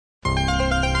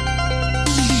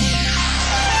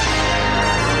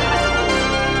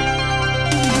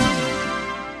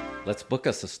let's book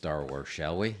us a Star Wars,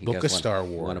 shall we? Star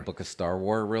Wars. Want to book a Star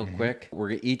Wars real quick?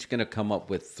 We're each going to come up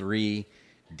with 3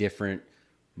 different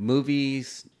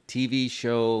movies, TV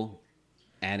show,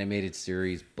 animated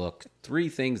series, book. 3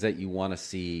 things that you want to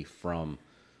see from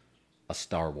a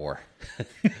Star Wars.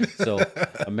 So,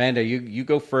 Amanda, you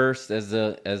go first as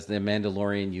the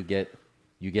Mandalorian. You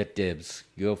get dibs.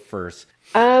 You go first.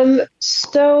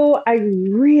 So I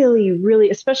really, really,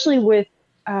 especially with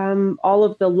all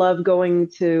of the love going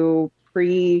to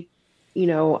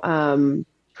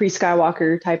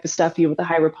pre-Skywalker type of stuff, with the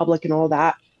High Republic and all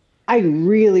that. I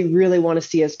really, really want to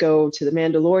see us go to the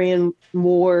Mandalorian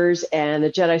Wars and the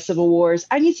Jedi Civil Wars.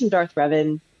 I need some Darth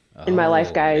Revan in my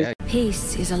life, guys. Yeah.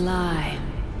 Peace is a lie.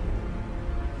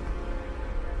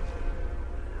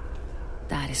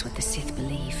 That is what the Sith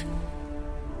believe.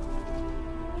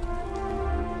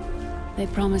 They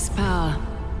promise power.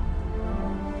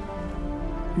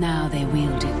 Now they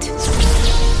wield it.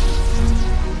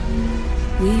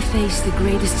 We face the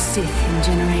greatest Sith in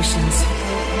generations.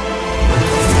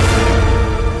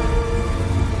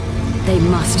 They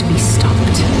must be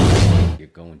stopped. You're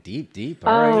going deep.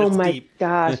 All right. Oh my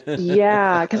gosh.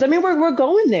 Yeah. Because I mean, we're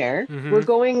going there. We're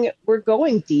going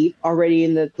deep already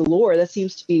in the lore. That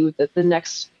seems to be the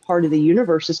next part of the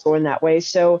universe is going that way.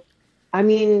 So, I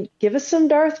mean, give us some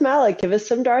Darth Malak, give us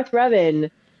some Darth Revan.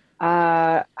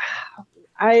 I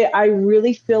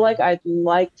really feel like I'd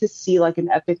like to see like an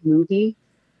epic movie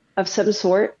of some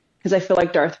sort, because I feel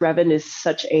like Darth Revan is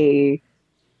such a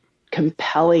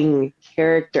compelling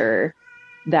character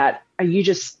that he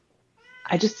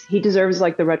deserves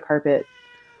like the red carpet.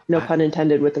 No pun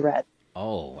intended with the red.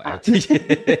 Oh,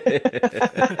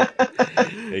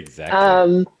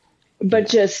 exactly. But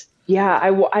just, yeah,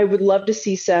 I would love to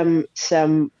see some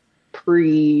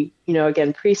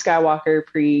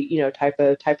pre-Skywalker,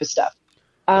 type of stuff.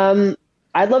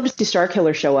 I'd love to see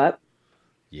Starkiller show up.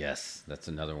 Yes, that's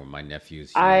another one. My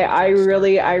nephew's. I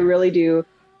really do.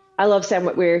 I love Sam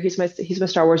Witwer. He's my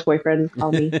Star Wars boyfriend.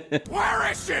 Call me.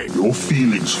 Where is she? Your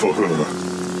feelings for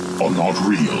her are not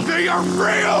real. They are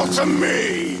real to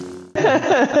me.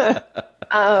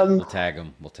 We'll tag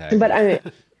him. But I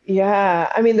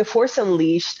mean, The Force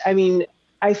Unleashed. I mean,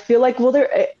 I feel like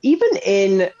there even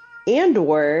in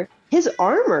Andor, his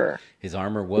armor was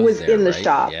there, in the right?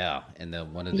 shop. Yeah, and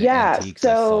one of the antiques.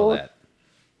 I saw that.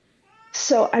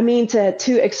 So I mean,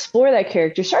 to explore that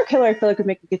character, Starkiller, I feel like would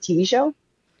make a good TV show.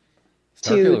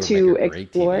 To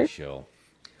explore. TV show.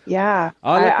 Yeah,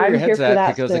 I'm here for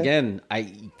that because too. Again, I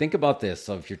think about this.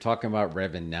 So if you're talking about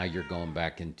Revan, now you're going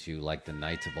back into like the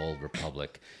Knights of Old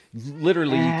Republic.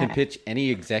 Literally, you can pitch any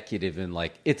executive in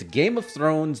like it's Game of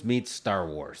Thrones meets Star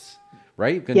Wars,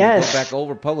 right? You can go back Old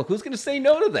Republic. Who's going to say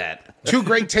no to that? 2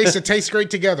 great tastes that taste great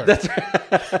together. That's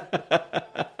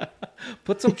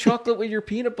Put some chocolate with your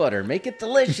peanut butter. Make it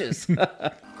delicious.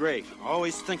 Great.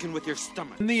 Always thinking with your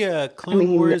stomach. In the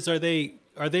Clone Wars, are there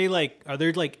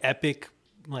like epic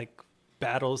like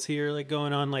battles here like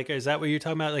going on? Like, is that what you're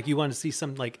talking about? Like, you want to see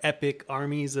some like epic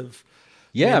armies of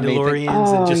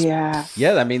Mandalorians?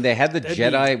 Yeah, I mean, they had the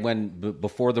Jedi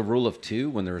before the Rule of 2,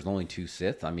 when there was only 2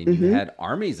 Sith. I mean, you had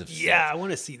armies of Sith. Yeah, I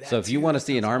want to see that. So if you want to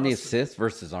see an army of Sith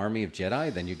versus army of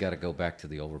Jedi, then you got to go back to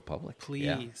the Old Republic. Please.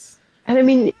 Yeah. And I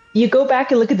mean, you go back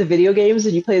and look at the video games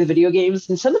and you play the video games,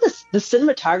 and some of the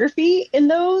cinematography in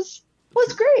those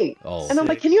was great. Oh, and I'm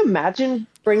like, can you imagine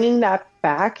bringing that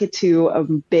back into a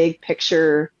big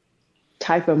picture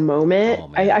type of moment?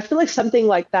 I feel like something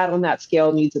like that on that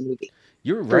scale needs a movie.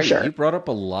 You're right. Sure. You brought up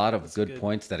a lot of good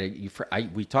points that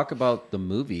we talk about the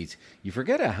movies. You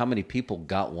forget how many people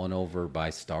got won over by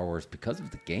Star Wars because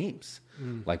of the games.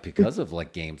 Like because of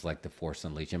like games like The Force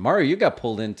Unleashed. And Mario, you got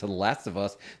pulled into The Last of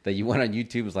Us that you went on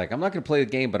YouTube was like, I'm not going to play the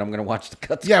game, but I'm going to watch the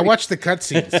cutscenes. Yeah, watch the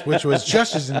cutscenes, which was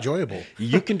just as enjoyable.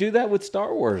 You can do that with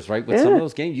Star Wars, right? With some of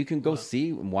those games, you can go see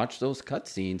and watch those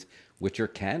cutscenes, which are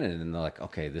canon, and they're like,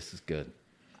 okay, this is good.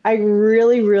 I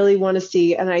really, really want to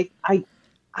see, and I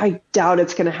doubt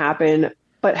it's going to happen,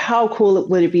 but how cool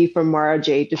would it be for Mara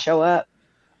Jade to show up?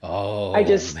 Oh,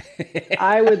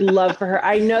 I would love for her.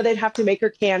 I know they'd have to make her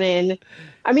canon.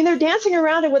 I mean, they're dancing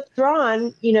around it with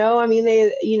Thrawn, I mean,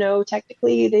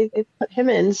 technically they put him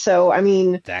in. So, I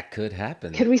mean, that could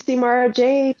happen. Could we see Mara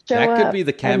Jade show up? That could be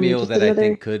the cameo that I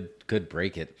think could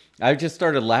break it. I just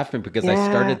started laughing because I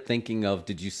started thinking of,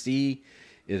 did you see,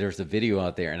 there's a video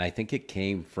out there, and I think it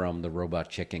came from the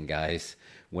Robot Chicken guys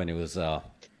when it was,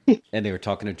 and they were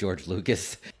talking to George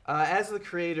Lucas. As the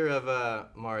creator of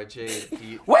Mara Jade,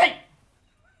 Wait!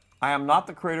 I am not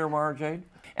the creator of Mara Jade,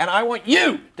 and I want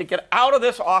you to get out of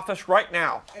this office right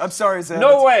now. I'm sorry, Zeb.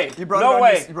 No way. You brought No it on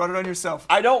way. You brought it on yourself.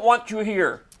 I don't want you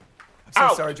here. I'm so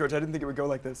Out. sorry, George. I didn't think it would go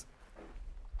like this.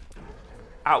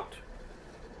 Out.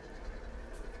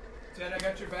 Ted, I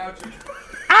got your voucher.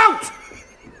 Out!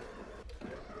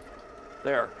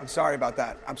 There. I'm sorry about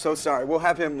that. I'm so sorry. We'll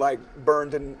have him like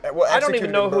burned and well, I don't even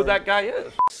executed know and who burned. that guy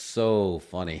is. So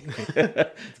funny.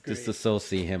 Just to so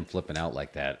see him flipping out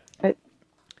like that.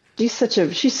 She's such a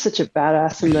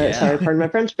badass in the sorry, pardon my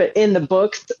French, but in the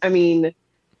books, I mean,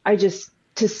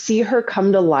 to see her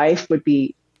come to life would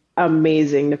be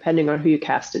amazing, depending on who you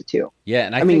cast it to. Yeah,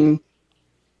 and I think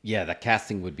the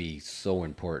casting would be so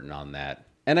important on that,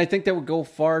 and I think that would go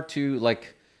far to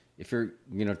like if you're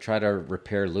try to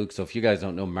repair Luke. So if you guys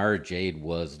don't know, Mara Jade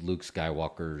was Luke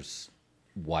Skywalker's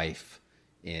wife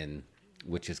in.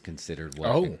 Which is considered what?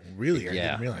 Oh, really? I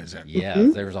didn't realize that. Yeah,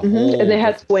 there was a whole. And they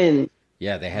had twins.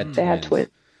 Yeah, they had twins. They had twins.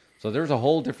 So there's a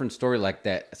whole different story like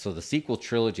that. So the sequel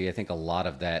trilogy, I think a lot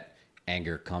of that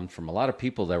anger comes from a lot of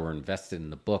people that were invested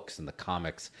in the books and the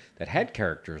comics that had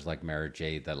characters like Mara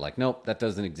Jade that like, nope, that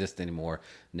doesn't exist anymore.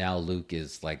 Now Luke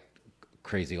is like a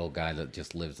crazy old guy that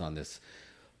just lives on this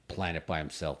planet by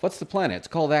himself. What's the planet? It's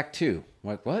called Act 2. I'm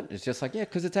like, what? It's just like, yeah,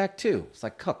 because it's Act 2. It's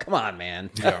like, oh, come on, man.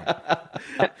 Yeah.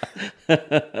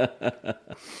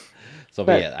 So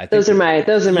yeah, I think those are my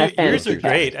fantasy Yours are casts.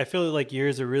 great. I feel like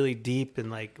yours are really deep and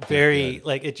like very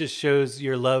like it just shows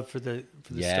your love for the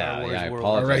Star Wars I world.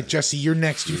 apologize. All right, Jesse, you're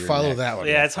next. You follow next. that one.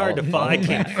 Yeah, it's hard to follow. I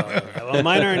can't follow that. Well,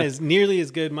 mine aren't as nearly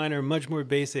as good. Mine are much more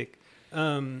basic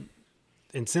and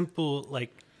simple,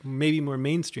 like maybe more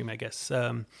mainstream, I guess.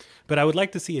 But I would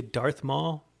like to see a Darth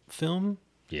Maul film.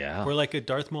 Yeah. Or like a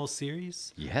Darth Maul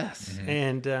series. Yes.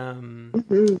 And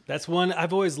that's one.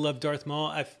 I've always loved Darth Maul.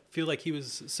 I feel like he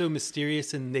was so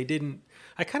mysterious and they didn't.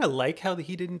 I kind of like how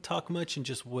he didn't talk much and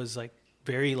just was like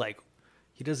very like,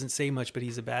 he doesn't say much, but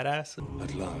he's a badass.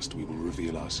 At last we will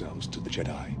reveal ourselves to the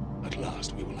Jedi. At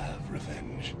last we will have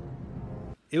revenge.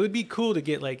 It would be cool to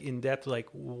get like in depth, like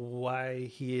why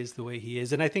he is the way he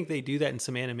is. And I think they do that in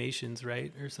some animations,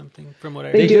 right? Or something from what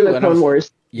I They do in the Clone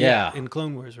Wars. Yeah. In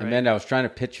Clone Wars, right? Amanda, I was trying to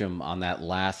pitch him on that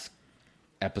last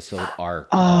episode arc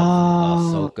of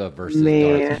Ahsoka versus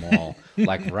Darth Maul.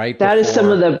 Like right That before, is some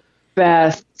of the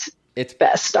best it's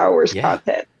best Star Wars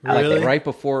content. Really? Like right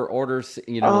before Order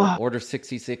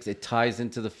 66, it ties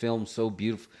into the film so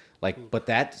beautiful. Like, but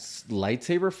that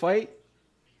lightsaber fight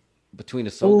between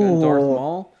Ahsoka and Darth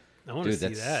Maul, I want to dude, see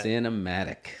that's that.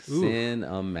 cinematic. Ooh.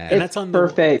 Cinematic. And that's on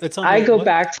Perfect. It's on I go what?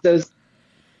 back to those.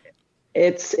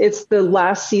 It's the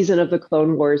last season of the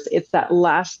Clone Wars. It's that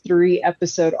last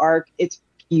 3-episode arc. It's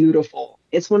beautiful.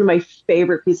 It's one of my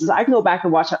favorite pieces. I can go back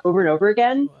and watch it over and over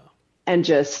again, and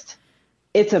just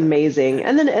it's amazing.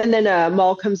 And then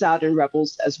Maul comes out in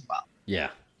Rebels as well. Yeah.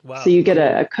 Wow. So you get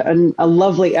a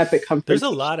lovely epic comfort. There's a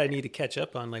lot I need to catch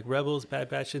up on, like Rebels, Bad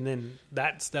Batch, and then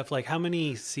that stuff. Like how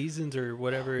many seasons or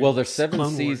whatever? Well, there's 7 Clone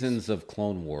Wars? seasons of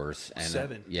Clone Wars. And,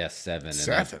 7. Yes, 7.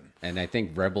 7. And I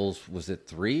think Rebels, was it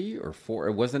 3 or 4?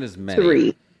 It wasn't as many. 3.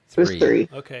 It was 3.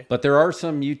 Okay. But there are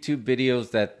some YouTube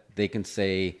videos that they can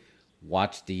say,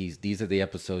 watch these. These are the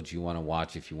episodes you want to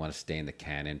watch if you want to stay in the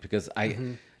canon. Because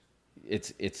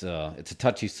it's a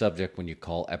touchy subject when you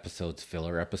call episodes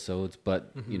filler episodes.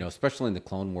 But, especially in the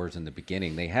Clone Wars in the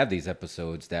beginning, they had these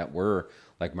episodes that were,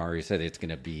 like Mario said, it's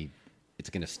going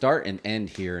to start and end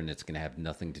here, and it's going to have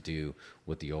nothing to do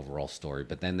with the overall story.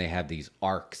 But then they have these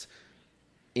arcs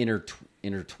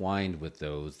intertwined with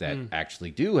those that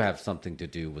actually do have something to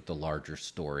do with the larger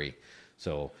story.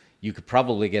 So you could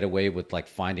probably get away with like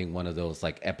finding one of those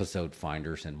like episode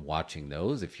finders and watching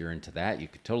those. If you're into that, you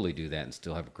could totally do that and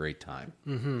still have a great time.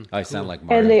 I sound like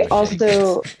Mario. And they Machete.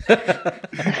 also,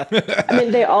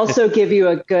 they also give you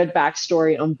a good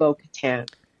backstory on Bo-Katan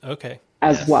Okay.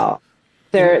 as well.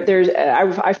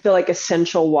 I feel like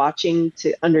essential watching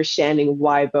to understanding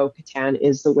why Bo-Katan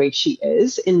is the way she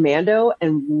is in Mando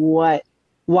and why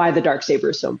the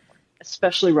Darksaber is so important,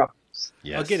 especially Rebels.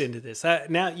 Yes. I'll get into this.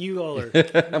 Now you all are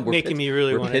making me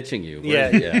really want to. We're pitching you.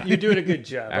 Yeah, you're doing a good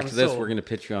job. After this, we're going to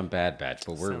pitch you on Bad Batch,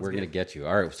 but we're going to get you.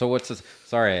 All right. So what's this?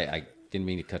 Sorry, I didn't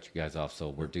mean to cut you guys off. So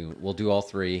we'll do all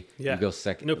 3. Yeah. You go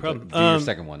second. No problem. Do your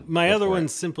second one. My Go other for it.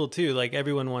 one's simple too. Like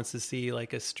everyone wants to see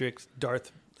like a strict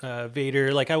Darth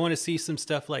Vader. Like I want to see some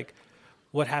stuff like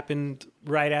what happened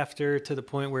right after to the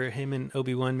point where him and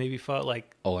Obi-Wan maybe fought.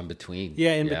 Like in between.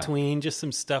 Yeah, in between. Just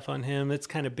some stuff on him. That's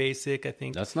kind of basic, I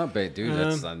think. That's not bad, dude.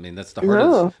 That's the heart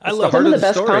No, of I love some of the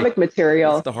best story. comic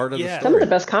material. That's the heart of the story. Some of the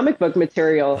best comic book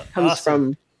material comes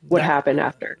Awesome. from what happened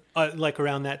after. Like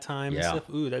around that time and Yeah. stuff.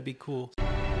 Ooh, that'd be cool. You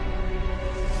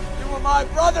were my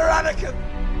brother, Anakin.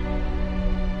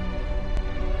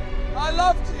 I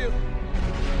loved you.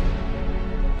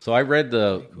 So I read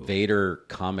the Vader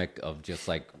comic of just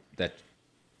like that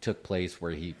took place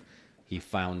where he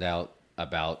found out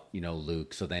about,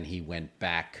 Luke. So then he went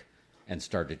back and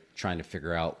started trying to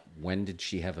figure out, when did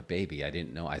she have a baby? I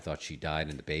didn't know. I thought she died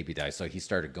and the baby died. So he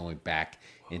started going back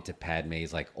into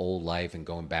Padme's like old life and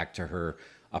going back to her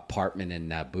apartment in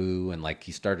Naboo, and like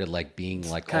he started like being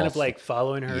like kind of like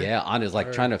following her. Yeah, on his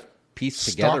like trying to piece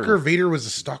together. Stalker? Vader was a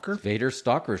stalker? Vader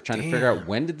stalker is trying to figure out,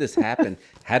 when did this happen?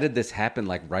 How did this happen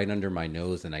like right under my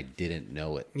nose and I didn't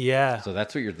know it? Yeah. So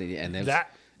that's what you're thinking. And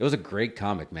it was a great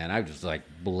comic, man. I was just like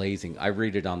blazing. I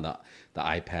read it on the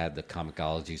iPad, the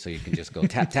Comixology, so you can just go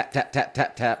tap, tap, tap, tap,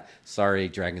 tap, tap. Sorry,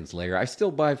 Dragon's Lair. I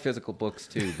still buy physical books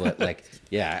too, but like,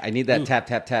 yeah, I need that tap,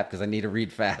 tap, tap because I need to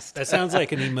read fast. That sounds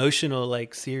like an emotional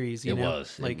like series. It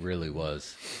was. Like, it really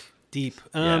was. Deep.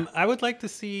 I would like to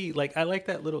see, like, I like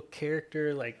that little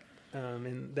character, like,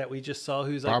 and that we just saw,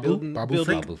 who's like building. Babu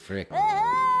Frick.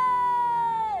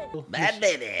 Bad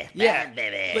baby. Yeah. Bad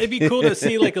baby. It'd be cool to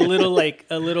see like a little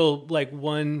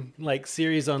one like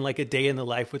series on like a day in the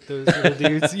life with those little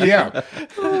dudes. Yeah.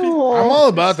 I'm all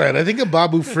about that. I think a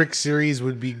Babu Frick series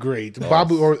would be great.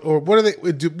 Babu or what are they?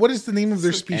 What is the name of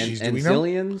their species? Do we know?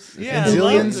 Anzillions? Yeah.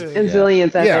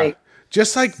 Anzillions, I think.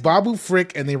 Just like Babu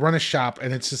Frick, and they run a shop,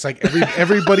 and it's just like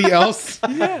everybody else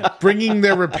bringing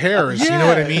their repairs. You know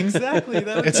what I mean? Exactly.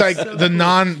 It's like the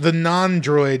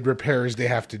non-droid repairs they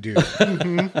have to do.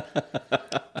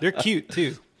 They're cute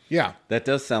too. Yeah, that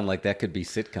does sound like that could be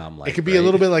sitcom like. It could be a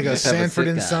little bit like a Sanford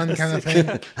and Son kind of thing.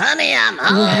 Honey, I'm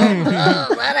home. Oh,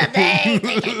 what a day.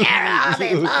 Taking care of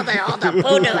all the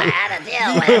voodoo I had to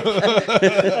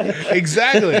deal with.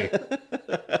 Exactly.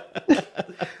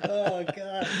 Oh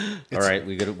God! All right,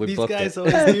 we These booked guys it.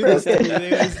 always do this to me.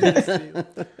 They always do this to me.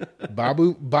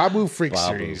 Babu Frick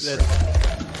series.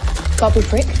 Babu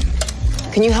Frick,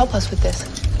 can you help us with this?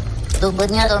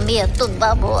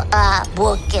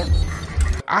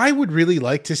 I would really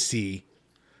like to see.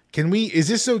 Is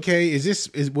this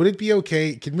okay? Would it be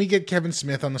okay? Can we get Kevin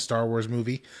Smith on the Star Wars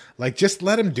movie? Like, just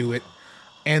let him do it.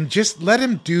 And just let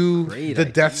him do the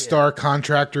Death Star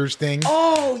contractors thing.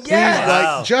 Oh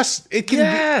yes, like it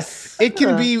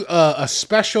can be a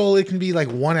special. It can be like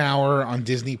 1 hour on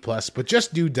Disney Plus, but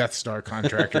just do Death Star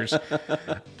contractors.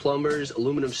 Plumbers,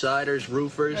 aluminum siders,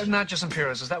 roofers. Not just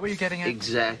Imperials. Is that what you're getting at?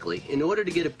 Exactly. In order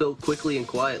to get it built quickly and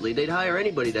quietly, they'd hire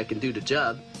anybody that can do the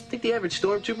job. Think the average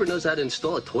stormtrooper knows how to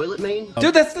install a toilet main?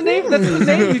 Dude, that's the name. That's the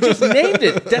name. You just named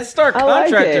it. Death Star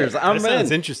contractors. That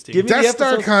sounds interesting. Give me Death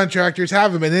Star contractors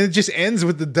have them, and then it just ends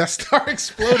with the Death Star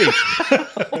exploding.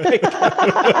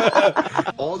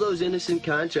 All those innocent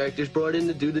contractors brought in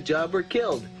to do the job were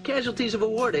killed. Casualties of a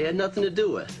war they had nothing to do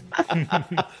with.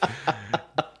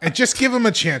 And just give him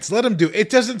a chance. Let him do it. It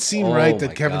doesn't seem right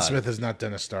that Kevin Smith has not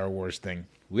done a Star Wars thing.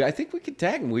 I think we could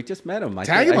tag him. We just met him. I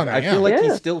feel like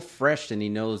he's still fresh and he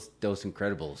knows Those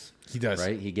Incredibles. He does.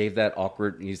 Right? He gave that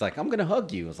awkward, he's like, I'm going to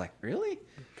hug you. I was like, really?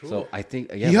 Cool. So I think,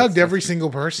 he hugged every single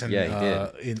person.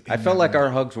 Yeah, he did. I felt like our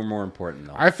hugs were more important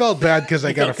though. I felt bad because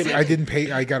I got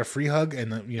I got a free hug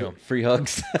and free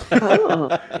hugs. Oh,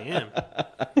 damn.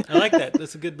 I like that.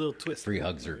 That's a good little twist. Free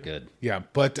hugs are good. Yeah,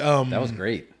 but that was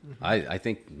great. I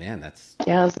think, man, that's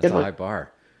a high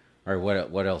bar. All right,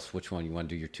 what else? Which one? You want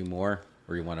to do your two more?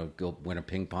 Or you want to go win a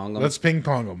ping pong them? Let's ping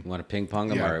pong them. You want to ping pong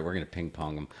them? Yeah. All right, we're going to ping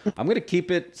pong them. I'm going to keep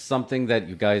it something that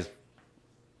you guys,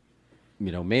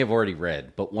 may have already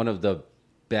read, but one of the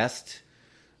best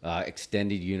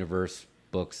extended universe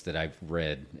books that I've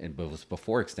read, and it was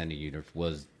before extended universe,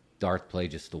 was Darth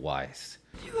Plagueis the Wise.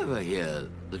 Did you ever hear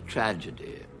the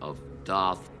tragedy of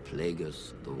Darth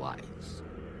Plagueis the Wise?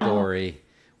 Story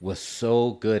was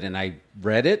so good, and I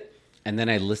read it. And then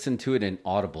I listened to it in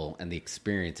Audible, and the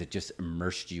experience, it just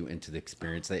immersed you into the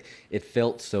experience. It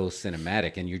felt so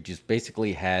cinematic, and you just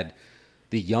basically had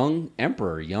the young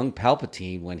Emperor, young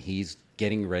Palpatine, when he's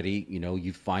getting ready.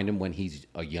 You find him when he's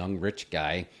a young rich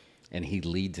guy, and he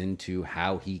leads into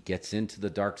how he gets into the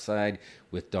dark side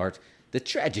with Darth. The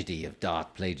tragedy of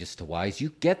Darth Plagueis the Wise,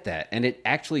 you get that. And it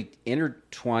actually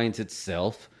intertwines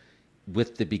itself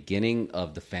with the beginning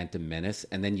of the Phantom Menace,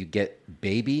 and then you get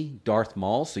baby Darth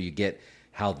Maul, so you get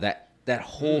how that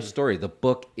whole story. The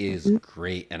book is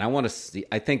great, and I want to see.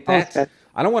 I think that's.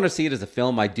 I don't want to see it as a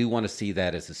film. I do want to see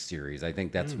that as a series. I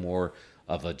think that's more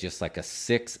of just like a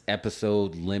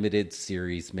 6-episode limited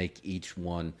series. Make each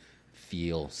one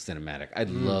feel cinematic.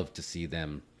 I'd love to see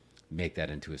them make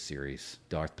that into a series.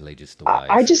 Darth Plagueis the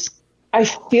Wise. I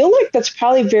feel like that's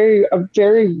probably a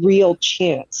very real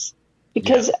chance.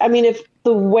 Because, if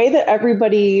the way that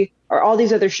everybody or all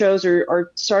these other shows are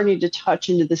starting to touch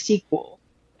into the sequel,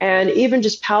 and even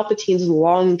just Palpatine's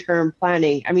long-term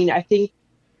planning, I think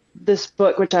this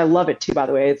book, which I love it too, by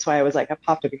the way, that's why I was like, I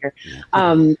popped over here,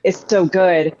 it's so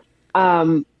good.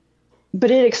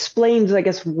 but it explains, I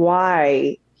guess,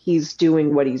 why he's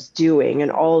doing what he's doing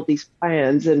and all of these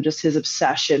plans and just his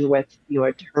obsession with,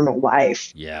 eternal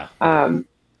life. Yeah.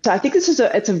 So I think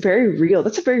that's a very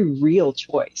real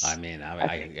choice. I mean,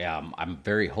 I'm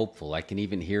very hopeful. I can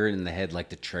even hear it in the head, like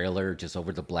the trailer just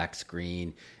over the black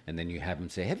screen. And then you have him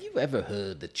say, "Have you ever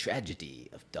heard the tragedy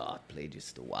of Darth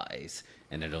Plagueis the Wise?"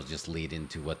 And it'll just lead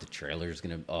into what the trailer is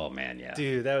going to... Oh, man, yeah.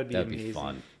 Dude, that'd be amazing.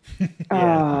 Fun.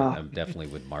 Yeah. I definitely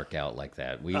would mark out like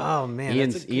that. Oh, man.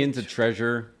 Ian's a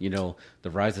treasure. The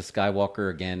Rise of Skywalker,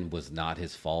 again, was not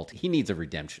his fault. He needs a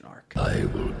redemption arc. I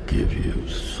will give you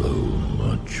so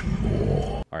much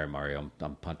more. All right, Mario,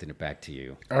 I'm punting it back to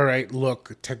you. All right,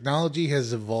 look, technology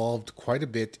has evolved quite a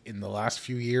bit in the last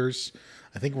few years.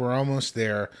 I think we're almost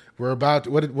there. We're about...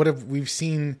 What have we've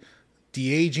seen...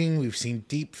 De-aging, we've seen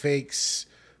deep fakes,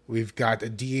 we've got a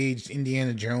de-aged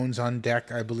Indiana Jones on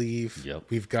deck, I believe. Yep.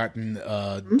 We've gotten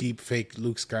deep fake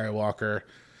Luke Skywalker.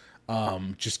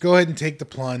 Just go ahead and take the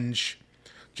plunge.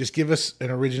 Just give us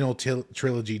an original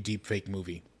trilogy deep fake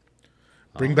movie.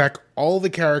 Bring back all the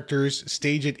characters,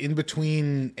 stage it in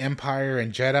between Empire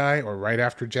and Jedi, or right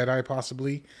after Jedi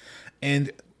possibly,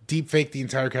 and deep fake the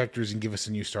entire characters and give us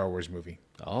a new Star Wars movie.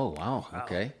 Oh, wow.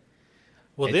 Okay.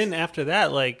 Well, then after that,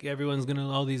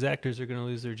 all these actors are gonna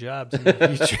lose their jobs in the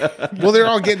future. Well, they're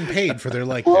all getting paid for their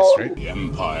likeness, right? The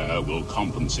Empire will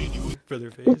compensate you for their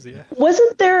face. Yeah.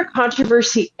 Wasn't there a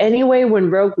controversy anyway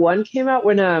when Rogue One came out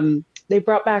when they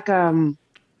brought back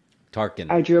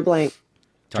Tarkin? I drew a blank.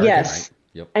 Tarkin, yes. Right?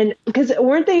 Yep. And because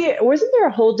wasn't there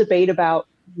a whole debate about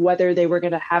whether they were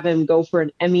going to have him go for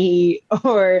an Emmy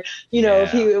or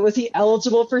if he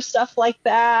eligible for stuff like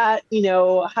that?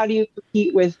 How do you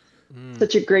compete with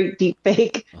such a great deep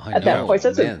fake at that point?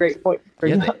 So that's a great point.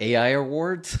 The AI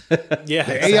awards. Yeah,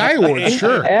 the AI awards,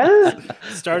 sure. Yeah.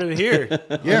 Started here.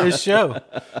 Yeah, this show.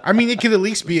 I mean, it could at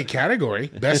least be a category: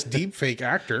 best deep fake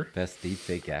actor. Best deep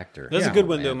fake actor. That's a good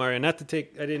one, though, Mario. I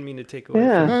didn't mean to take away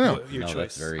from your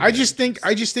choice. I just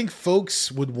think folks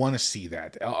would want to see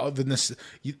that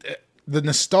the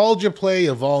nostalgia play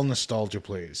of all nostalgia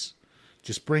plays.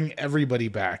 Just bring everybody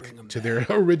back to their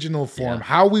original form,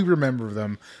 how we remember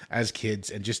them as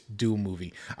kids, and just do a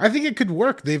movie. I think it could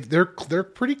work. They're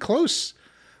pretty close.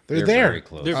 They're there. Very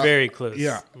close. They're very close.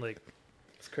 Yeah,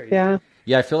 it's crazy. Yeah.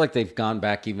 Yeah, I feel like they've gone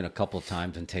back even a couple of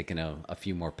times and taken a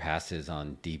few more passes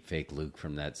on deepfake Luke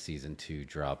from that season 2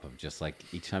 drop of just like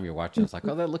each time you're watching, it's like,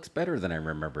 oh, that looks better than I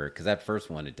remember. Because that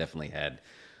first one, it definitely had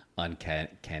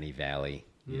Uncanny Valley,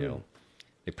 you know.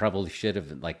 They probably should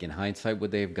have, like in hindsight,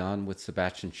 would they have gone with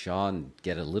Sebastian Shaw and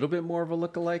get a little bit more of a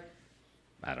lookalike?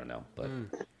 I don't know, but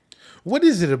what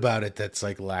is it about it that's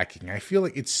like lacking? I feel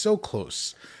like it's so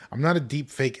close. I'm not a deep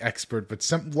fake expert, but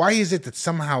why is it that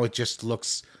somehow it just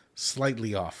looks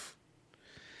slightly off?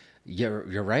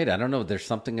 You're right. I don't know. There's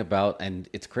something about, and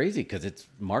it's crazy because it's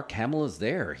Mark Hamill is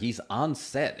there. He's on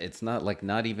set. It's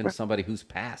not even somebody who's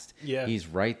passed. Yeah. He's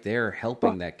right there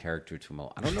helping that character to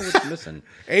Mo. I don't know what's missing.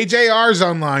 AJR's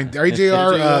online.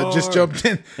 AJR just jumped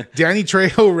in. Danny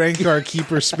Trejo Rancor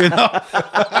Keeper spinoff.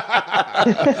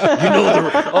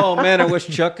 Oh man, I wish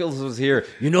Chuckles was here.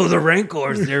 The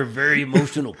Rancors, they're very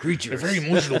emotional creatures. They're very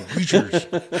emotional creatures.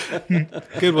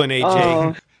 Good one,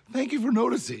 AJ. Thank you for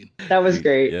noticing. That was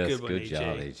great. Yes, good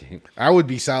job, AJ. I would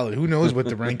be solid. Who knows what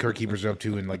the Rancor Keepers are up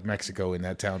to in like Mexico in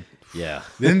that town? Yeah.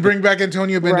 Then bring back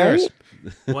Antonio Banderas.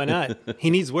 Right? Why not? He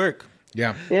needs work.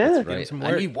 Yeah. Yeah. Right. Some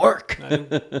I need work.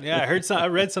 I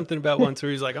read something about once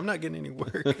where he's like, I'm not getting any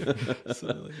work.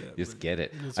 Something like that. Just get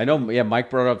it. I know. Yeah, Mike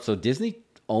brought up. So Disney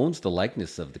owns the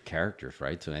likeness of the characters,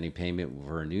 right? So any payment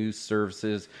for news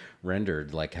services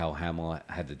rendered, like how Hamill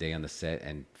had the day on the set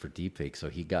and for deepfake, so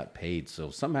he got paid. So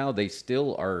somehow they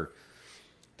still are.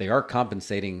 They are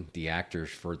compensating the actors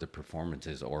for the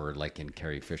performances, or like in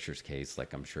Carrie Fisher's case,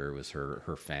 like I'm sure it was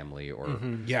her family, or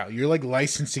Yeah, you're like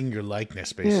licensing your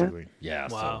likeness, basically. yeah.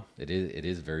 Wow. So it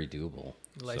is very doable.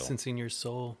 Licensing your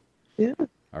soul. Yeah.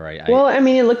 All right. Well, I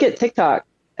mean, look at TikTok.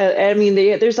 I mean,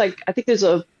 there's I think there's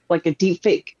a deep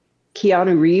fake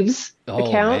Keanu Reeves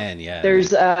account. Man, yeah.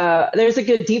 There's a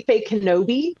good deep fake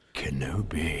Kenobi.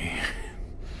 Kenobi.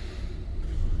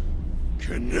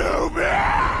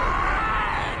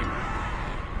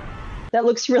 That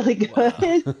looks really good. Wow.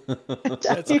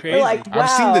 That's crazy. Like, wow. I've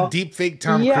seen the deep fake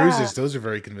Tom Cruises. Those are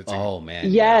very convincing. Oh man.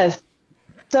 Yes.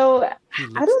 So I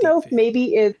don't know if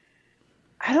maybe it's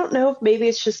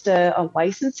just a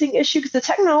licensing issue, because the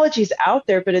technology's out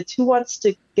there, but it's who wants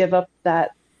to give up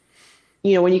that,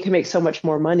 when you can make so much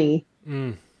more money.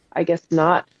 I guess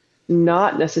not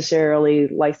necessarily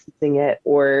licensing it,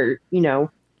 or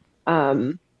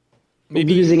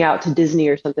losing out to Disney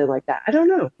or something like that. I don't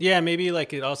know. Yeah, maybe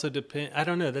like it also depends. I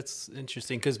don't know. That's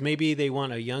interesting because maybe they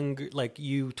want a younger, like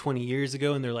you 20 years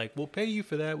ago, and they're like, "We'll pay you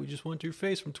for that. We just want your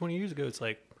face from 20 years ago." It's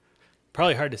like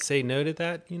probably hard to say no to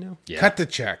that, you know? Yeah. Cut the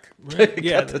check. Right?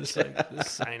 Yeah, just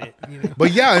sign it. You know?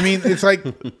 But yeah, I mean, it's like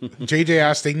JJ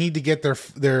asked, they need to get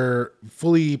their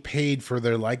fully paid for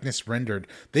their likeness rendered.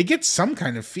 They get some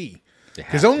kind of fee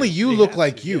because only you look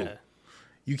like you. Yeah.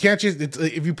 You can't just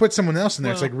if you put someone else in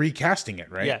there, it's like recasting it,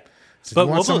 right? Yeah, so but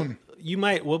what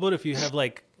about if you have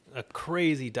like a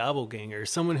crazy doppelganger,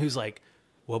 someone who's like,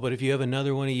 well, but if you have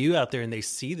another one of you out there and they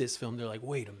see this film, they're like,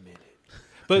 wait a minute.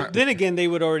 But then again, they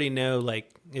would already know, like,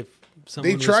 if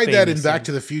someone they tried that in Back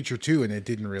to the Future too, and it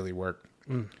didn't really work.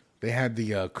 They had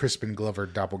the Crispin Glover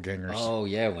doppelgangers. Oh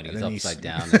yeah, when he was upside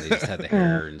down and they just had the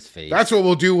hair in his face. That's what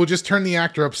we'll do. We'll just turn the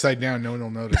actor upside down. No one will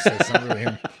notice. It's not really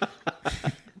him.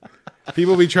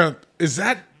 People be trying. Is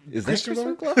that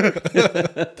Crispin Glover?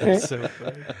 That's so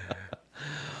funny.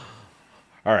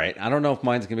 All right, I don't know if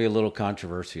mine's gonna be a little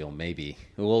controversial. Maybe.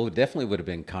 Well, it definitely would have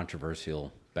been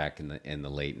controversial back in the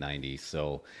late 90s.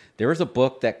 So there was a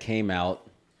book that came out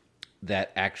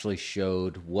that actually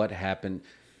showed what happened.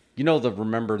 You know,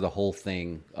 remember the whole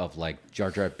thing of like Jar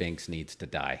Jar Binks needs to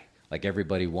die. Like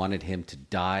everybody wanted him to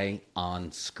die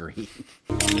on screen.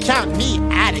 Count me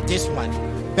out of this one.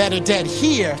 Better dead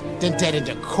here than dead in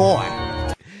the core.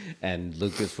 And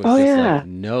Lucas was like,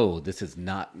 no, this is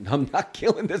not, I'm not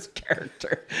killing this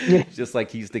character. Yeah. Just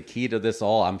like, he's the key to this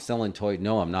all. I'm selling toys.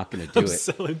 No, I'm not going to do it.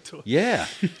 Selling toys. Yeah.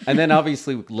 And then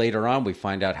obviously later on, we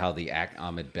find out how the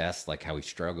Ahmed Best, like how he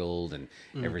struggled and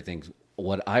everything.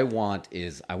 What I want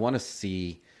is, I want to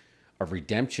see a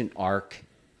redemption arc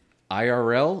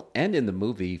IRL and in the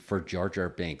movie for Jar Jar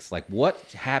Binks. Like, what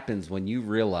happens when you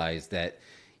realize that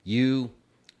you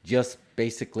just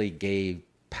basically gave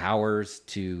powers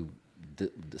to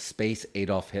the space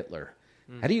Adolf Hitler?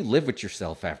 How do you live with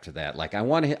yourself after that? Like, I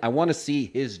want to see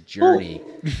his journey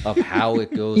of how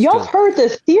it goes. Y'all heard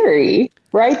this theory,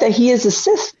 right? That he is a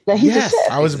Sith. That he's a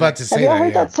Sith. I was about to say Have y'all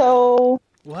heard that? So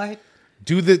what?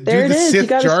 Do the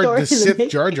Sith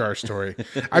Jar Jar story.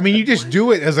 I mean, you just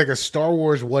do it as like a Star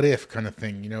Wars what if kind of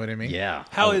thing. You know what I mean? Yeah.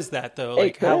 How is that though?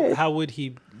 Like, how would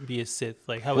he be a Sith?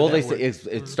 Like, how? Would they say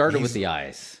it started with the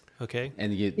eyes. Okay.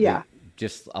 And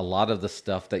just a lot of the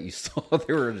stuff that you saw,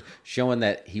 they were showing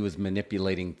that he was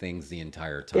manipulating things the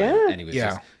entire time, and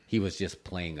he was just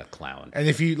playing a clown. And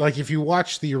if you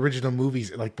watch the original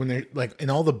movies, like when they're like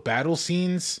in all the battle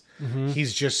scenes,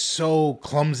 he's just so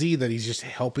clumsy that he's just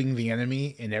helping the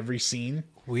enemy in every scene.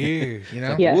 Weird, you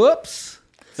know? Yeah. Whoops.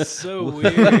 So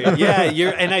weird.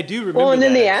 Yeah, and I do remember. Well, and that,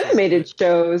 in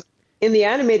the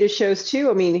animated shows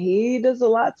too. I mean, he does a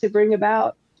lot to bring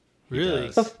about. Really?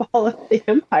 The fall of the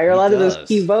Empire. A lot of those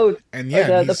key votes. And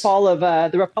the fall of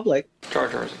the Republic. Jar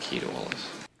Jar is a key to all this.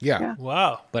 Yeah.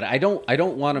 Wow. But I don't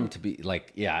want him to be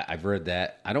like, I've read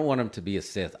that. I don't want him to be a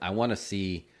Sith. I want to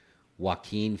see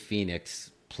Joaquin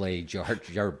Phoenix play Jar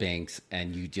Jar Binks,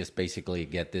 and you just basically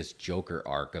get this Joker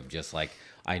arc of just like,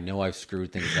 I know I've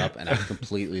screwed things up and I've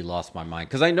completely lost my mind.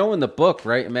 Because I know in the book,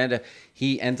 right, Amanda,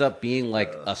 he ends up being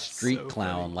like a street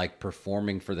clown, like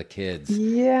performing for the kids.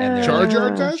 Yeah. And Jar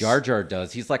Jar does? Jar Jar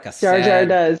does. He's like a Jar Jar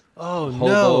does. Oh, hobo.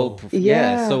 no.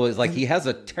 Yeah. So it's like he has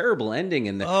a terrible ending,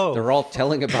 and they're all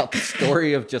telling about the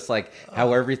story of just like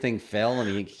how everything fell,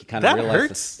 and he kind of realized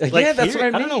hurts. That, like, that's what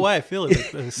I mean. I don't know why I feel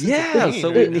it. Yeah.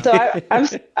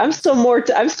 I'm still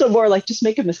more like, just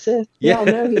make him a Sith. Yeah. Y'all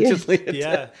know he is.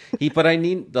 But I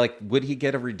need, like, would he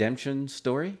get a redemption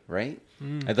story? Right.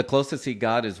 And the closest he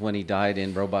got is when he died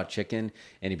in Robot Chicken,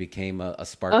 and he became a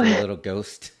sparkly little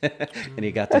ghost, and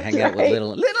he got to hang out with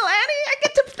little Annie. I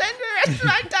get to spend the rest of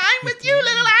my time with you,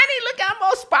 little Annie. Look how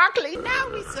more sparkly. Now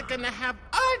we're gonna have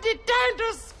all the time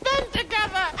to spend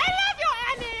together. I love you,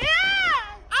 Annie. Yeah.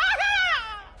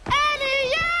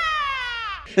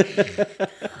 Annie, yeah.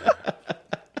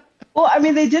 Well, I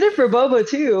mean, they did it for Boba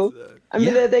too. I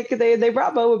mean, they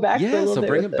brought Boba back. Yeah, for a little so bit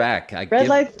bring with him back. Red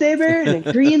lightsaber and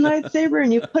a green lightsaber,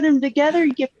 and you put them together,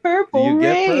 you get purple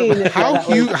rain.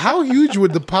 How huge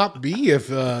would the pop be if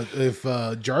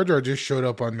Jar Jar just showed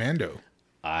up on Mando?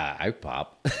 I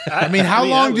pop. I mean, how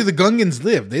long do the Gungans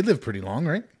live? They live pretty long,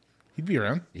 right? He'd be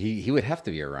around. He would have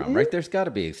to be around, right? There's got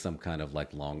to be some kind of like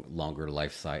longer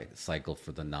life cycle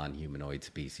for the non-humanoid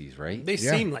species, right? They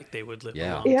seem like they would live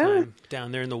a long time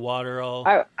down there in the water.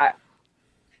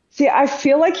 I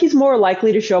feel like he's more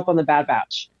likely to show up on the Bad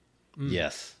Batch.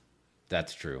 Yes,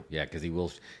 that's true. Yeah, because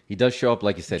he does show up,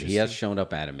 like you said. He has shown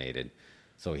up animated.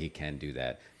 So he can do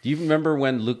that. Do you remember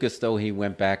when Lucas, though, he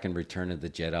went back in Return of the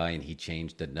Jedi and he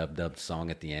changed the Nub Nub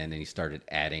song at the end and he started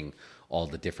adding all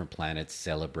the different planets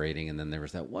celebrating, and then there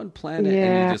was that one planet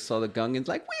and you just saw the Gungans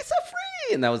like, we so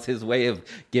free, and that was his way of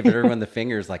giving everyone the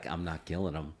fingers like, I'm not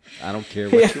killing them. I don't care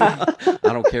what you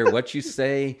I don't care what you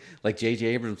say. Like J.J.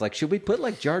 Abrams, like, should we put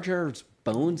like Jar Jar's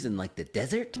bones in like the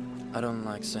desert? I don't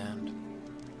like sand.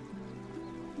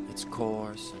 It's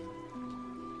coarse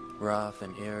and rough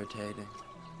and irritating,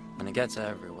 and it gets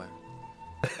everywhere.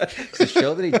 To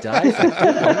show that he dies,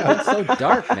 like, it's so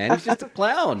dark, man. He's just a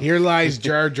clown. Here lies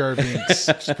Jar Jar Binks.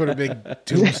 Just put a big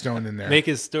tombstone in there. Make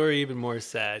his story even more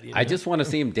sad. You know? I just want to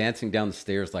see him dancing down the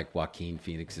stairs like Joaquin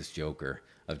Phoenix's Joker,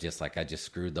 of just like, I just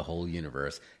screwed the whole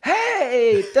universe.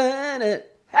 Hey, done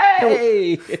it.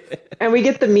 Hey. And we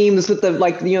get the memes with the,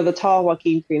 like, you know, the tall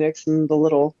Joaquin Phoenix and the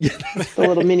little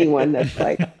mini one that's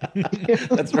like.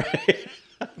 That's right.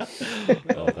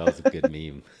 Oh, that was a good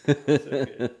meme.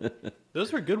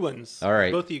 Those were good ones. All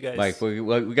right. Both of you guys. Mike,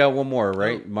 we got one more,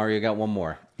 right? Mario got one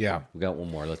more. Yeah. We got one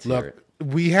more. Let's Look, hear it.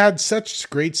 we had such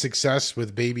great success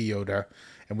with Baby Yoda,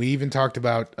 and we even talked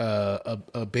about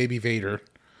a Baby Vader.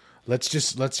 Let's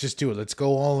just do it. Let's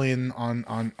go all in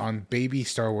on baby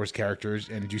Star Wars characters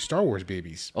and do Star Wars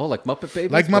babies. Oh, like Muppet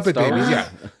Babies? Like Muppet Star Babies, Wars? yeah.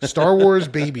 Star Wars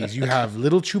babies. You have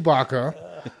little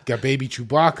Chewbacca, got baby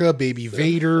Chewbacca, baby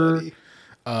Vader.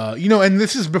 You know, and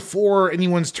this is before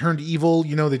anyone's turned evil.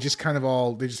 You know, they just kind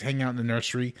of they just hang out in the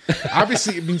nursery.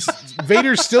 Obviously, it means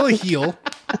Vader's still a heel.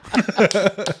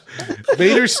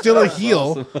 Vader's still a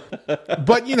heel,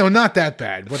 but you know, not that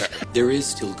bad. Whatever. There is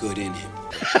still good in him.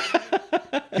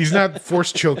 He's not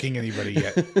force choking anybody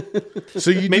yet.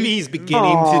 So maybe he's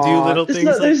beginning to do little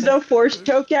things. There's no force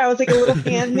choke. Yeah, it was like a little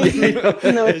hand movement.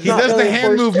 No, he does the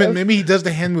hand movement. Maybe he does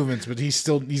the hand movements, but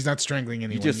he's not strangling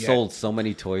anyone. You just yet. sold so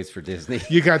many toys for Disney.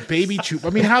 You got baby Chew. I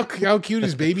mean, how cute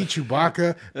is baby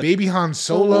Chewbacca? Baby Han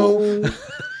Solo.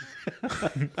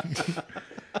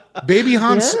 Baby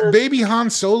Han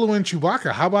Solo and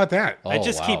Chewbacca. How about that? I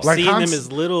just keep seeing them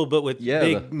as little, but with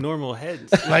big normal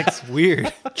heads. Like, it's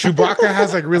weird. Chewbacca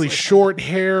has like really short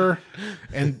hair,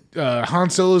 and Han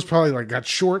Solo's probably like got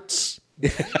shorts.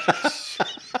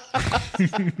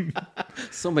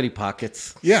 So many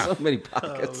pockets. Yeah. So many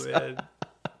pockets. Oh, man.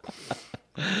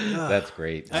 That's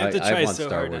great. I have to try want so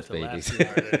Star hard Wars not to laugh babies. too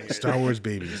hard anyway. Star Wars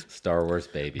babies. Star Wars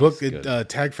babies. Book Good.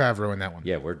 tag Favreau in that one.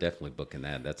 Yeah, we're definitely booking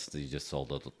that. You just sold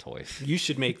little toys. You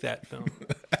should make that film.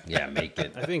 Yeah, make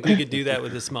it. I think we could do that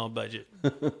with a small budget.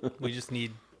 We just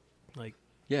need, like...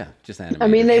 Yeah, just animated. I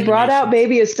mean, they brought out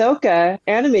Baby Ahsoka,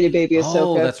 animated Baby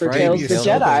Ahsoka for Tales of the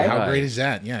Jedi. How great is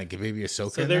that? Yeah, get Baby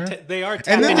Ahsoka So in they're there. they are And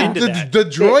tapping then into that. the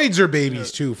droids are babies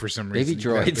too for some reason. Baby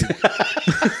droids.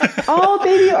 Oh,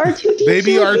 Baby R2D2.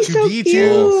 Baby He's so R2D2.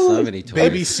 cute. So many toys.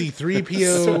 Baby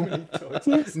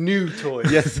C3PO. New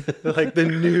toys. Yes. Like the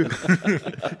new.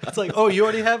 It's like, oh, you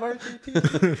already have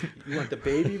R2D2? You want the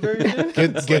baby version?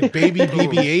 Get baby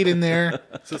BB-8 in there.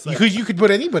 So it's like- You could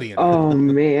put anybody in there. Oh,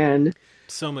 man.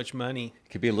 So much money.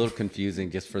 Could be a little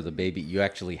confusing just for the baby. You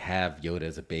actually have Yoda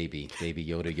as a baby. Baby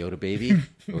Yoda, Yoda baby?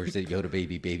 Or is it Yoda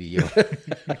baby, baby Yoda?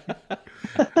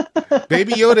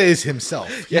 Baby Yoda is himself.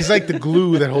 He's like the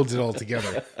glue that holds it all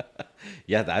together.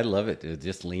 Yeah, I love it, dude.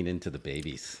 Just lean into the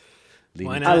babies.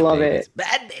 Why into not? the I love babies. it.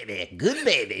 Bad baby, good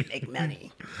baby, make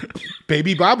money.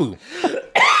 Baby Babu.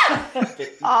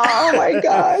 Oh my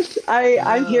gosh.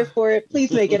 I'm here for it.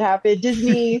 Please make it happen.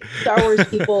 Disney, Star Wars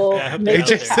people, make It it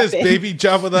just says happen. Baby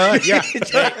Jabba the Hutt. Yeah.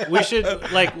 Hey, we should,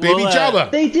 like... Baby Jabba.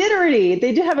 They did already.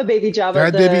 They did have a Baby Jabba. They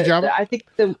had Baby Jabba? I think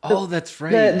the Oh, that's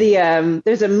right.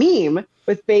 there's a meme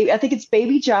with baby. I think it's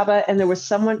Baby Jabba, and there was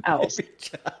someone else.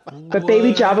 But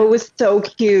Baby Jabba was so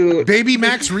cute. Baby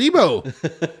Max Rebo.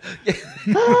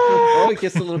 Oh, he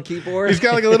gets a little keyboard. He's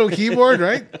got like a little keyboard,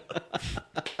 right?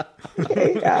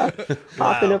 Okay, yeah,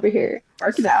 hopping over here,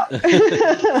 working out.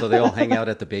 So they all hang out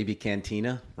at the baby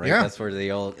cantina, right? Yeah. That's where they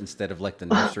all, instead of like the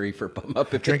nursery for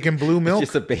Muppet Drinking blue milk.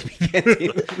 It's just a baby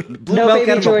cantina. Blue No milk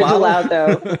baby out of a droids bottle. allowed,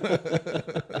 though.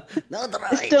 No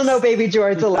droids. Still no baby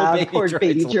droids allowed. baby Poor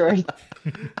baby droids droid.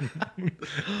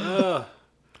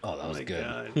 Oh, that was good.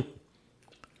 God.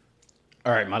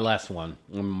 All right, my last one.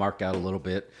 I'm going to mark out a little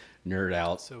bit, nerd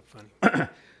out. So funny.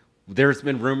 There's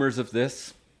been rumors of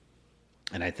this,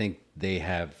 and I think they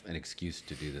have an excuse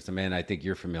to do this. I mean, I think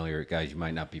you're familiar, guys. You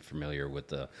might not be familiar with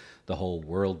the whole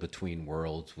World Between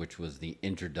Worlds, which was the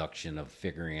introduction of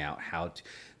figuring out how to.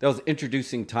 That was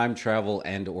introducing time travel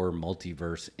and or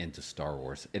multiverse into Star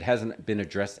Wars. It hasn't been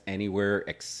addressed anywhere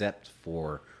except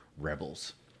for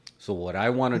Rebels. So what I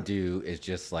want to do is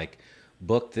just like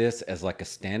book this as like a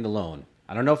standalone.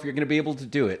 I don't know if you're going to be able to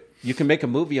do it. You can make a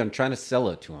movie on trying to sell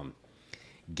it to them.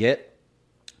 get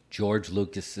George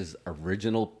Lucas's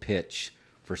original pitch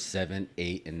for 7,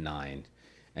 8, and 9,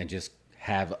 and just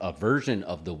have a version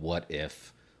of the What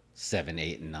If 7,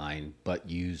 8, and 9, but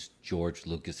use George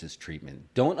Lucas's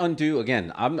treatment. Don't undo,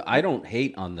 again, I don't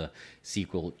hate on the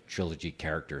sequel trilogy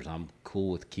characters. I'm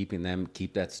cool with keeping them,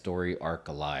 keep that story arc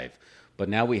alive. But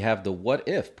now we have the What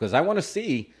If, because I want to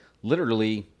see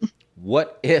literally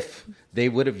what if they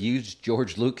would have used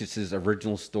George Lucas's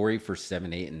original story for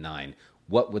 7, 8, and 9.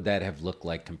 What would that have looked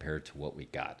like compared to what we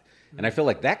got? And I feel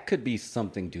like that could be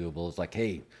something doable. It's like,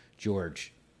 hey,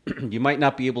 George, you might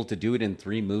not be able to do it in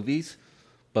 3 movies,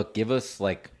 but give us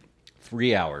like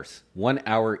 3 hours, 1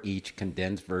 hour each,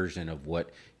 condensed version of what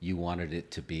you wanted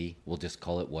it to be. We'll just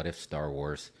call it What If Star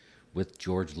Wars, with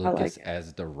George Lucas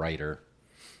as the writer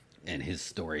and his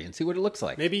story, and see what it looks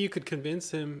like. Maybe you could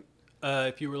convince him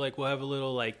if you were like, we'll have a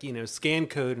little scan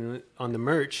code on the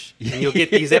merch, and you'll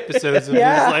get these episodes of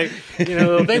this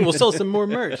little thing. We'll sell some more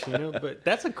merch, But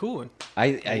that's a cool one.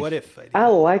 What if? I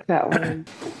like that one.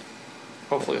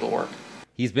 Hopefully it'll work.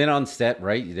 He's been on set,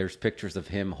 right? There's pictures of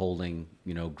him holding,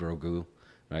 Grogu,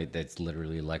 right? That's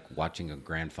literally like watching a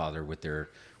grandfather with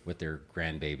their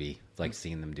grandbaby. It's like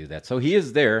seeing them do that. So he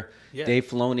is there. Yeah. Dave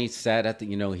Filoni sat at the,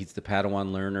 he's the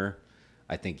Padawan learner.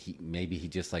 I think he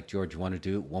just like, George, you want to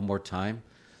do it one more time?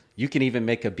 You can even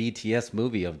make a BTS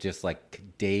movie of just like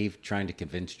Dave trying to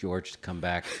convince George to come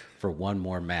back for one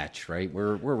more match, right?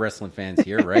 We're wrestling fans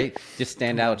here, right? Just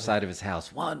stand outside of his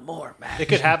house. One more match. It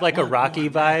could have like a Rocky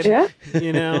vibe,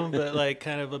 but like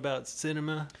kind of about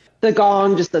cinema. The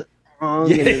gong, just the gong.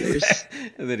 Yeah.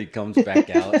 And then he comes back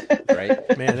out,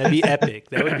 right? Man, that'd be epic.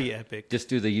 That would be epic. Just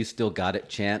do the "You Still Got It"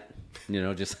 chant,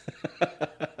 just...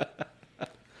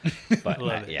 But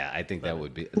I think that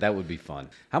would be fun.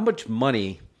 How much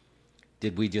money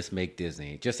did we just make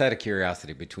Disney? Just out of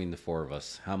curiosity, between the 4 of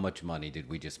us, how much money did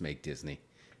we just make Disney?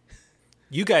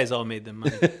 You guys all made the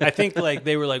money. I think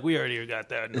they were like, we already got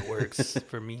that in the works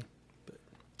for me. But.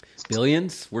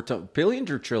 Billions? We're talking billions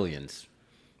or trillions?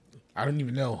 I don't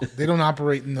even know. They don't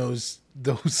operate in those.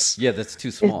 Yeah, that's too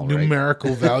small.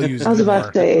 Numerical values. I was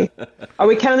about to say, are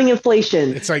we counting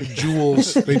inflation? It's like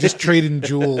jewels. They just trade in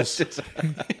jewels.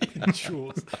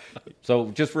 Jewels.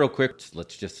 So just real quick,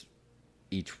 let's just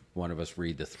each one of us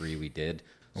read the 3 we did.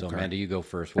 So Okay. Amanda, you go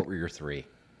first. What were your 3?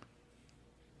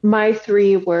 My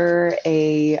 3 were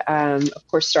of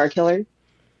course, Starkiller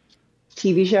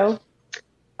TV show,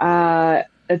 a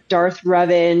Darth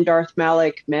Revan, Darth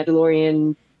Malak,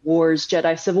 Mandalorian Wars,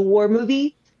 Jedi Civil War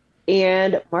movie,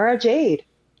 and Mara Jade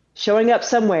showing up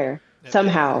somewhere,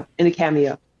 somehow, in a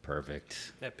cameo.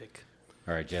 Perfect. Epic.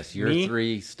 All right, Jess, your Me?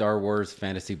 3 Star Wars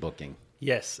fantasy booking.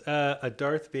 Yes, a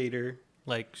Darth Vader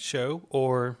show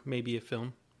or maybe a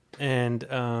film,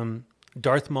 and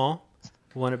Darth Maul,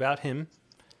 one about him,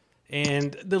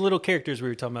 and the little characters we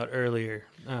were talking about earlier.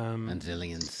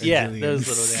 Manzillions. Yeah, those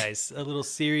little guys. A little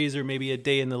series or maybe a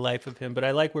day in the life of him. But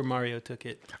I like where Mario took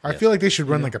it. I feel like they should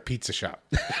run like a pizza shop.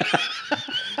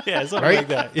 Yeah, something Right? like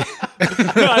that. Yeah.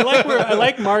 No, I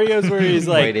like Mario's where he's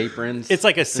like White aprons. It's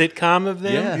like a sitcom of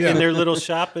them Yeah. in their little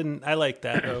shop, and I like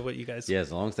that. What you guys? Yeah,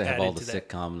 as long as they have added all the to that.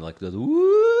 sitcom, like the woo.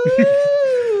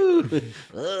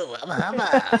 Ooh,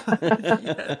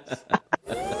 hubba,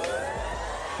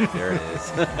 There it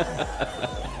is.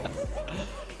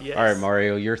 Yes. All right,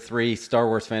 Mario, your 3 Star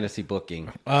Wars fantasy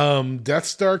booking. Death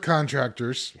Star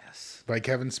Contractors. Yes. By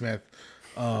Kevin Smith.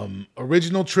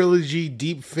 Original trilogy,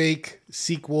 deep fake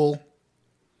sequel,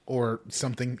 or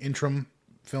something interim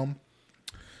film,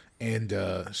 and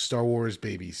Star Wars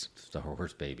Babies. Star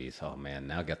Wars Babies. Oh man,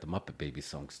 now I got the Muppet Babies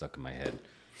song stuck in my head.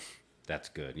 That's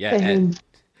good. Yeah, and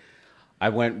I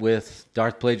went with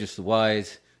Darth Plagueis the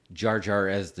Wise, Jar Jar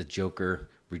as the Joker,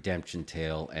 Redemption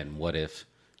Tale, and What If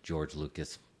George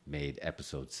Lucas made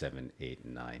episode 7, 8,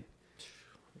 and 9.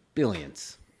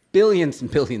 Billions and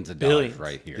billions of dollars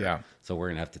right here. Yeah. So we're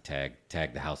gonna have to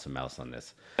tag the House of Mouse on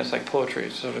this. It's like poetry,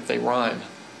 so if they rhyme,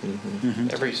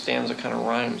 every stanza kind of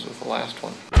rhymes with the last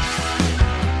one.